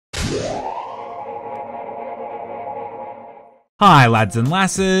Hi lads and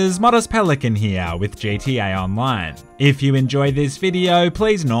lasses, modestpelican here with GTA Online. If you enjoy this video,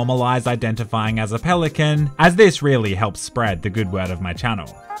 please normalise identifying as a pelican, as this really helps spread the good word of my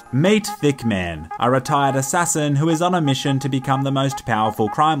channel. Meet Thickman, a retired assassin who is on a mission to become the most powerful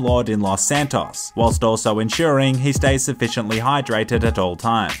crime lord in Los Santos, whilst also ensuring he stays sufficiently hydrated at all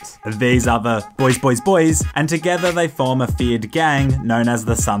times. These are the boys, and together they form a feared gang known as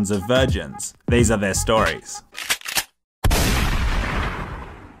the Sons of Virgins. These are their stories.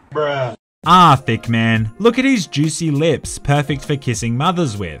 Bruh. Ah, Thickman, look at his juicy lips, perfect for kissing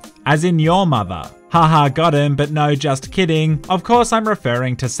mothers with. As in your mother. Haha, got him, but no, just kidding. Of course I'm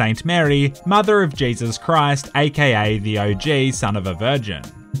referring to Saint Mary, Mother of Jesus Christ, aka the OG Son of a Virgin.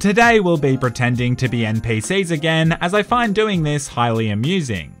 Today we'll be pretending to be NPCs again, as I find doing this highly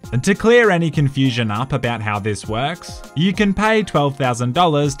amusing. To clear any confusion up about how this works, you can pay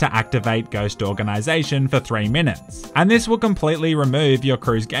 $12,000 to activate Ghost Organization for 3 minutes, and this will completely remove your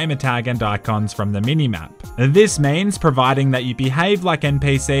crew's gamertag and icons from the minimap. This means, providing that you behave like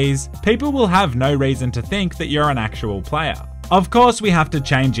NPCs, people will have no reason to think that you're an actual player. Of course, we have to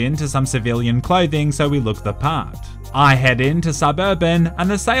change into some civilian clothing so we look the part. I head into Suburban and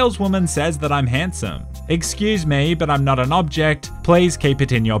the saleswoman says that I'm handsome. Excuse me, but I'm not an object. Please keep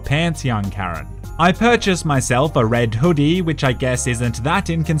it in your pants, young Karen. I purchase myself a red hoodie, which I guess isn't that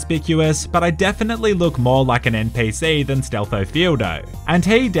inconspicuous, but I definitely look more like an NPC than Stealtho Fieldo. And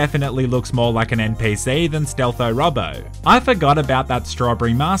he definitely looks more like an NPC than Stealtho Robbo. I forgot about that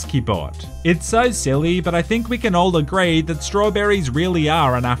strawberry mask he bought. It's so silly, but I think we can all agree that strawberries really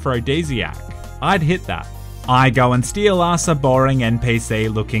are an aphrodisiac. I'd hit that. I go and steal us a boring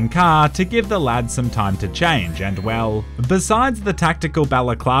NPC looking car to give the lads some time to change, and well, besides the tactical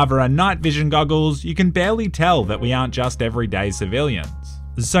balaclava and night vision goggles, you can barely tell that we aren't just everyday civilians.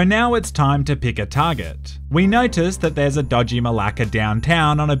 So now it's time to pick a target. We notice that there's a dodgy Malacca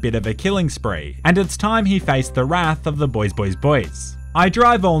downtown on a bit of a killing spree, and it's time he faced the wrath of the boys. I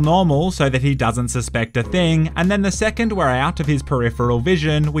drive all normal so that he doesn't suspect a thing, and then the second we're out of his peripheral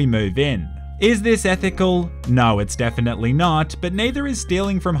vision, we move in. Is this ethical? No, it's definitely not, but neither is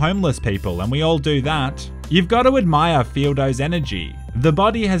stealing from homeless people, and we all do that. You've got to admire Fieldo's energy. The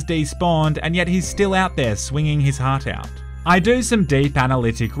body has despawned, and yet he's still out there swinging his heart out. I do some deep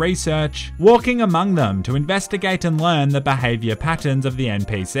analytic research, walking among them to investigate and learn the behaviour patterns of the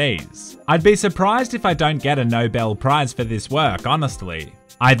NPCs. I'd be surprised if I don't get a Nobel Prize for this work, honestly.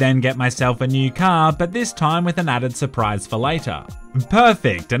 I then get myself a new car, but this time with an added surprise for later.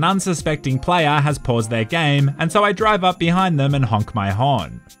 Perfect, an unsuspecting player has paused their game, and so I drive up behind them and honk my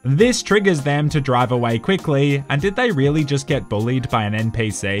horn. This triggers them to drive away quickly, and did they really just get bullied by an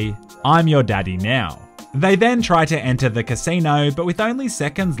NPC? I'm your daddy now. They then try to enter the casino, but with only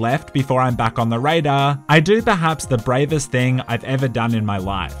seconds left before I'm back on the radar, I do perhaps the bravest thing I've ever done in my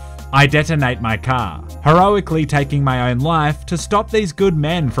life. I detonate my car, heroically taking my own life to stop these good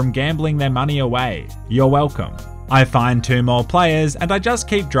men from gambling their money away. You're welcome. I find 2 more players and I just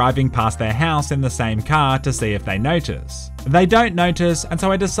keep driving past their house in the same car to see if they notice. They don't notice, and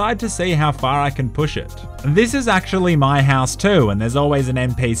so I decide to see how far I can push it. This is actually my house too, and there's always an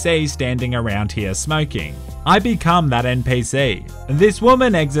NPC standing around here smoking. I become that NPC. This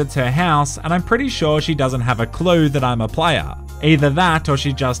woman exits her house and I'm pretty sure she doesn't have a clue that I'm a player. Either that or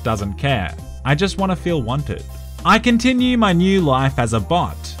she just doesn't care. I just want to feel wanted. I continue my new life as a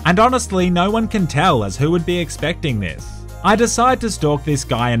bot, and honestly no one can tell, as who would be expecting this. I decide to stalk this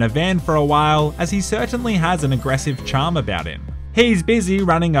guy in a van for a while, as he certainly has an aggressive charm about him. He's busy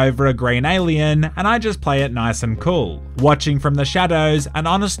running over a green alien, and I just play it nice and cool, watching from the shadows, and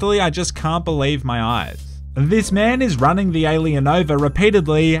honestly I just can't believe my eyes. This man is running the alien over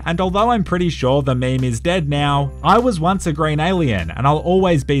repeatedly, and although I'm pretty sure the meme is dead now, I was once a green alien and I'll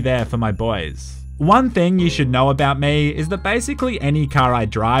always be there for my boys. One thing you should know about me is that basically any car I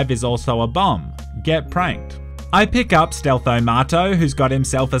drive is also a bomb. Get pranked. I pick up Stealtho Mato, who's got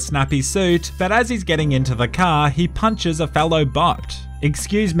himself a snappy suit, but as he's getting into the car, he punches a fellow bot.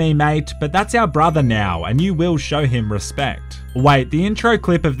 Excuse me mate, but that's our brother now, and you will show him respect. Wait, the intro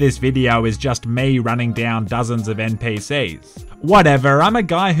clip of this video is just me running down dozens of NPCs. Whatever, I'm a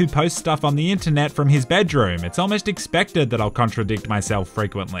guy who posts stuff on the internet from his bedroom. It's almost expected that I'll contradict myself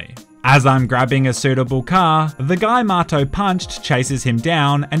frequently. As I'm grabbing a suitable car, the guy Mato punched chases him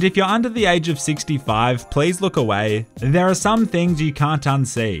down, and if you're under the age of 65, please look away. There are some things you can't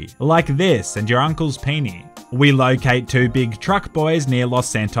unsee, like this and your uncle's peenie. We locate two big truck boys near Los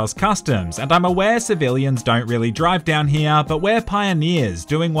Santos Customs, and I'm aware civilians don't really drive down here, but we're pioneers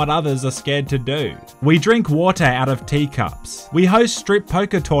doing what others are scared to do. We drink water out of teacups. We host strip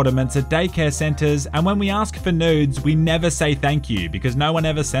poker tournaments at daycare centers, and when we ask for nudes, we never say thank you because no one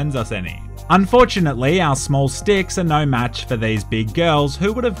ever sends us any. Unfortunately, our small sticks are no match for these big girls,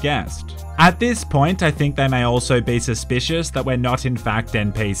 who would have guessed? At this point, I think they may also be suspicious that we're not in fact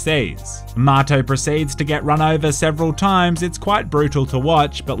NPCs. Mato proceeds to get run over several times. It's quite brutal to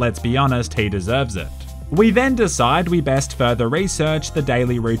watch, but let's be honest, he deserves it. We then decide we best further research the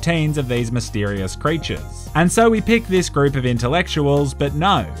daily routines of these mysterious creatures. And so we pick this group of intellectuals, but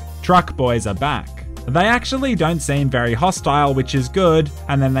no, truck boys are back. They actually don't seem very hostile, which is good,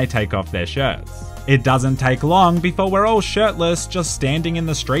 and then they take off their shirts. It doesn't take long before we're all shirtless, just standing in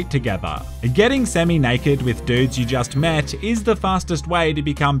the street together. Getting semi-naked with dudes you just met is the fastest way to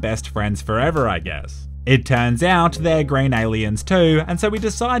become best friends forever, I guess. It turns out they're green aliens too, and so we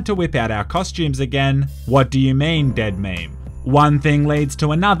decide to whip out our costumes again. What do you mean, dead meme? One thing leads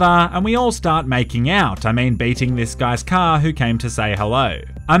to another, and we all start making out. I mean, beating this guy's car who came to say hello.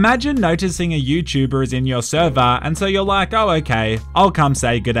 Imagine noticing a YouTuber is in your server, and so you're like, oh okay, I'll come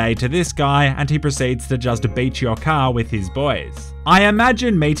say g'day to this guy, and he proceeds to just beat your car with his boys. I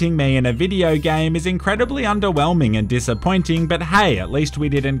imagine meeting me in a video game is incredibly underwhelming and disappointing, but hey, at least we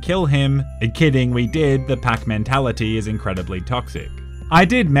didn't kill him. Kidding, we did. The pack mentality is incredibly toxic. I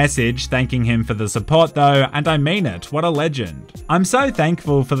did message thanking him for the support though, and I mean it, what a legend. I'm so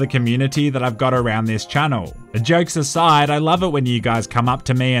thankful for the community that I've got around this channel. Jokes aside, I love it when you guys come up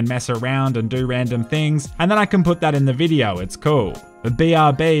to me and mess around and do random things, and then I can put that in the video, it's cool.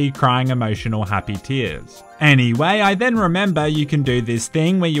 BRB, crying emotional happy tears. Anyway, I then remember you can do this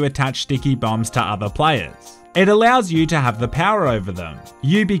thing where you attach sticky bombs to other players. It allows you to have the power over them.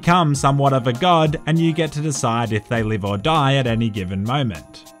 You become somewhat of a god, and you get to decide if they live or die at any given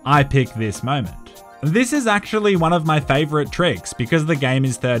moment. I pick this moment. This is actually one of my favorite tricks because the game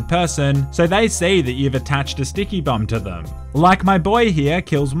is third person, so they see that you've attached a sticky bomb to them. Like my boy here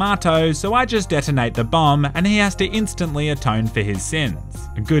kills Mato, so I just detonate the bomb and he has to instantly atone for his sins.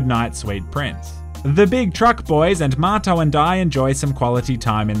 Good night, sweet prince. The big truck boys and Mato and I enjoy some quality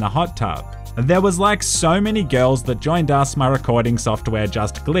time in the hot tub. There was like so many girls that joined us, my recording software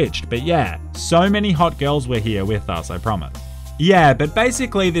just glitched, but yeah, so many hot girls were here with us, I promise. Yeah, but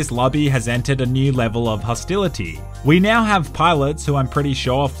basically this lobby has entered a new level of hostility. We now have pilots who I'm pretty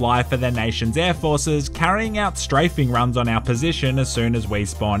sure fly for their nation's air forces, carrying out strafing runs on our position as soon as we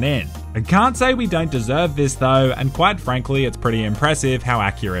spawn in. I can't say we don't deserve this though, and quite frankly it's pretty impressive how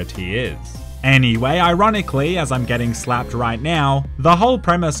accurate he is. Anyway, ironically, as I'm getting slapped right now, the whole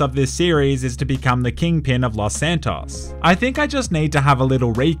premise of this series is to become the kingpin of Los Santos. I think I just need to have a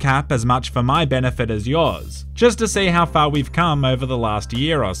little recap, as much for my benefit as yours, just to see how far we've come over the last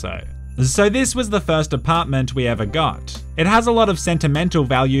year or so. So this was the first apartment we ever got. It has a lot of sentimental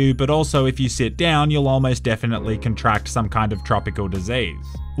value, but also if you sit down, you'll almost definitely contract some kind of tropical disease.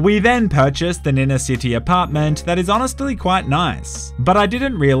 We then purchased an inner city apartment that is honestly quite nice, but I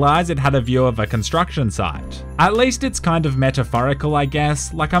didn't realize it had a view of a construction site. At least it's kind of metaphorical, I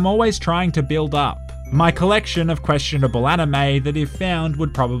guess, like I'm always trying to build up my collection of questionable anime that if found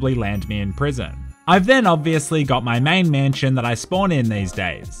would probably land me in prison. I've then obviously got my main mansion that I spawn in these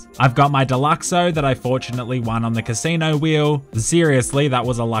days. I've got my Deluxo that I fortunately won on the casino wheel. Seriously, that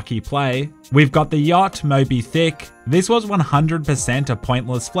was a lucky play. We've got the yacht Moby Thick. This was 100% a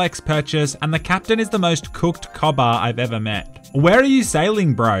pointless flex purchase, and the captain is the most cooked cobber I've ever met. Where are you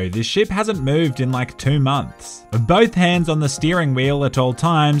sailing, bro? This ship hasn't moved in like 2 months. Both hands on the steering wheel at all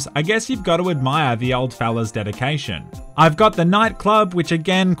times. I guess you've got to admire the old fella's dedication. I've got the nightclub, which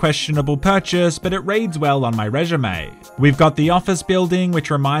again, questionable purchase, but it reads well on my resume. We've got the office building,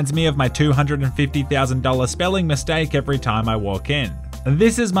 which reminds me of my $250,000 spelling mistake every time I walk in.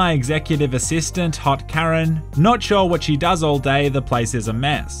 This is my executive assistant, Hot Karen. Not sure what she does all day, the place is a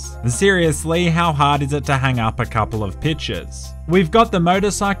mess. Seriously, how hard is it to hang up a couple of pictures? We've got the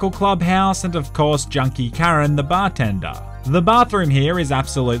motorcycle clubhouse and of course Junkie Karen, the bartender. The bathroom here is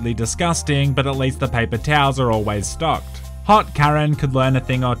absolutely disgusting, but at least the paper towels are always stocked. Hot Karen could learn a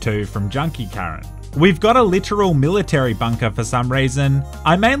thing or two from Junkie Karen. We've got a literal military bunker for some reason.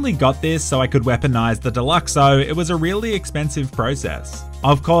 I mainly got this so I could weaponize the Deluxo. It was a really expensive process.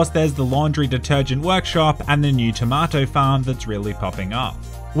 Of course, there's the laundry detergent workshop and the new tomato farm that's really popping off.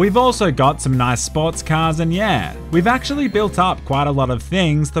 We've also got some nice sports cars, and yeah, we've actually built up quite a lot of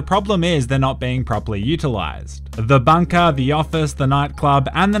things. The problem is they're not being properly utilized. The bunker, the office, the nightclub,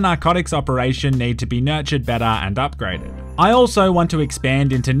 and the narcotics operation need to be nurtured better and upgraded. I also want to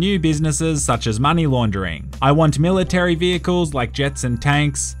expand into new businesses such as money laundering. I want military vehicles like jets and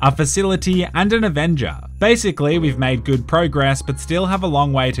tanks, a facility, and an Avenger. Basically, we've made good progress but still have a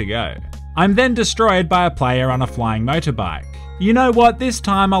long way to go. I'm then destroyed by a player on a flying motorbike. You know what, this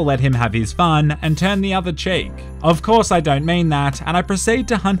time I'll let him have his fun and turn the other cheek. Of course I don't mean that, and I proceed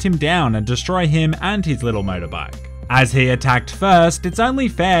to hunt him down and destroy him and his little motorbike. As he attacked first, it's only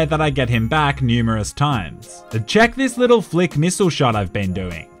fair that I get him back numerous times. Check this little flick missile shot I've been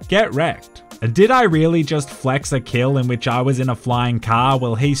doing. Get wrecked. Did I really just flex a kill in which I was in a flying car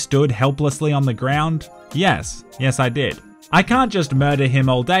while he stood helplessly on the ground? Yes I did. I can't just murder him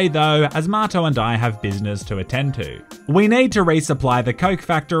all day though, as Marto and I have business to attend to. We need to resupply the coke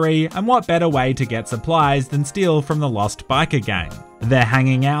factory, and what better way to get supplies than steal from the lost biker gang? They're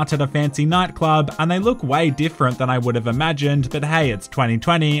hanging out at a fancy nightclub and they look way different than I would have imagined, but hey, it's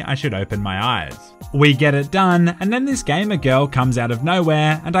 2020, I should open my eyes. We get it done, and then this gamer girl comes out of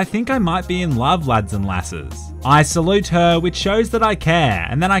nowhere, and I think I might be in love, lads and lasses. I salute her, which shows that I care,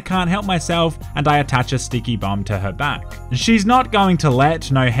 and then I can't help myself and I attach a sticky bomb to her back. She's not going to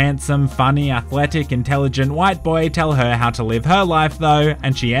let no handsome, funny, athletic, intelligent white boy tell her how to live her life though,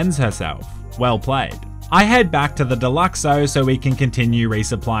 and she ends herself. Well played. I head back to the Deluxo so we can continue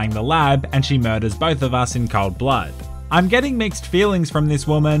resupplying the lab, and she murders both of us in cold blood. I'm getting mixed feelings from this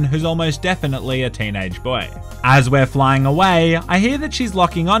woman who's almost definitely a teenage boy. As we're flying away, I hear that she's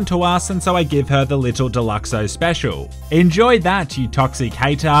locking onto us, and so I give her the little Deluxo special. Enjoy that, you toxic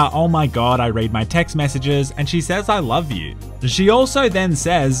hater. Oh my god, I read my text messages and she says I love you. She also then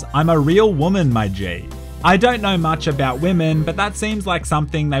says, I'm a real woman, my G. I don't know much about women, but that seems like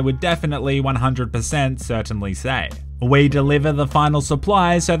something they would definitely 100% certainly say. We deliver the final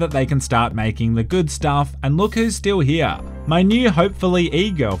supplies so that they can start making the good stuff, and look who's still here. My new hopefully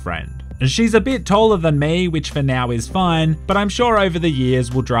e-girlfriend. She's a bit taller than me, which for now is fine, but I'm sure over the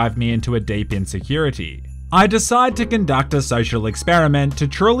years will drive me into a deep insecurity. I decide to conduct a social experiment to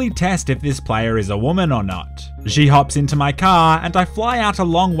truly test if this player is a woman or not. She hops into my car and I fly out a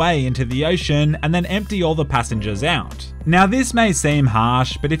long way into the ocean and then empty all the passengers out. Now this may seem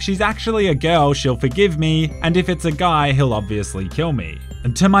harsh, but if she's actually a girl, she'll forgive me, and if it's a guy, he'll obviously kill me.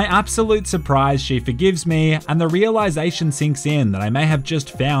 And to my absolute surprise, she forgives me, and the realization sinks in that I may have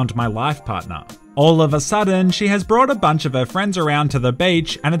just found my life partner. All of a sudden, she has brought a bunch of her friends around to the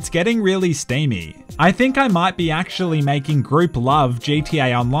beach and it's getting really steamy. I think I might be actually making group love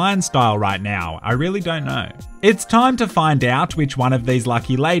GTA Online style right now, I really don't know. It's time to find out which one of these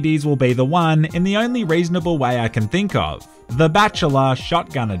lucky ladies will be the one in the only reasonable way I can think of. The Bachelor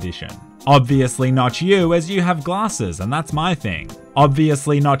Shotgun Edition. Obviously not you, as you have glasses and that's my thing.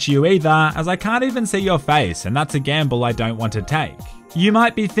 Obviously not you either, as I can't even see your face and that's a gamble I don't want to take. You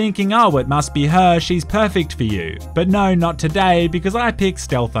might be thinking, oh, it must be her, she's perfect for you. But no, not today, because I picked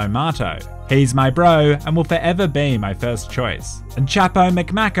Stealtho-Mato. He's my bro and will forever be my first choice. And Chapo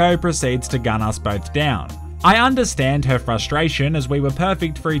McMacko proceeds to gun us both down. I understand her frustration as we were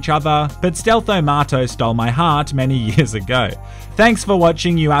perfect for each other, but Stealtho-Mato stole my heart many years ago. Thanks for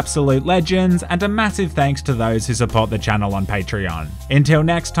watching, you absolute legends, and a massive thanks to those who support the channel on Patreon. Until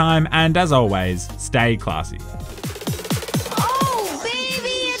next time, and as always, stay classy.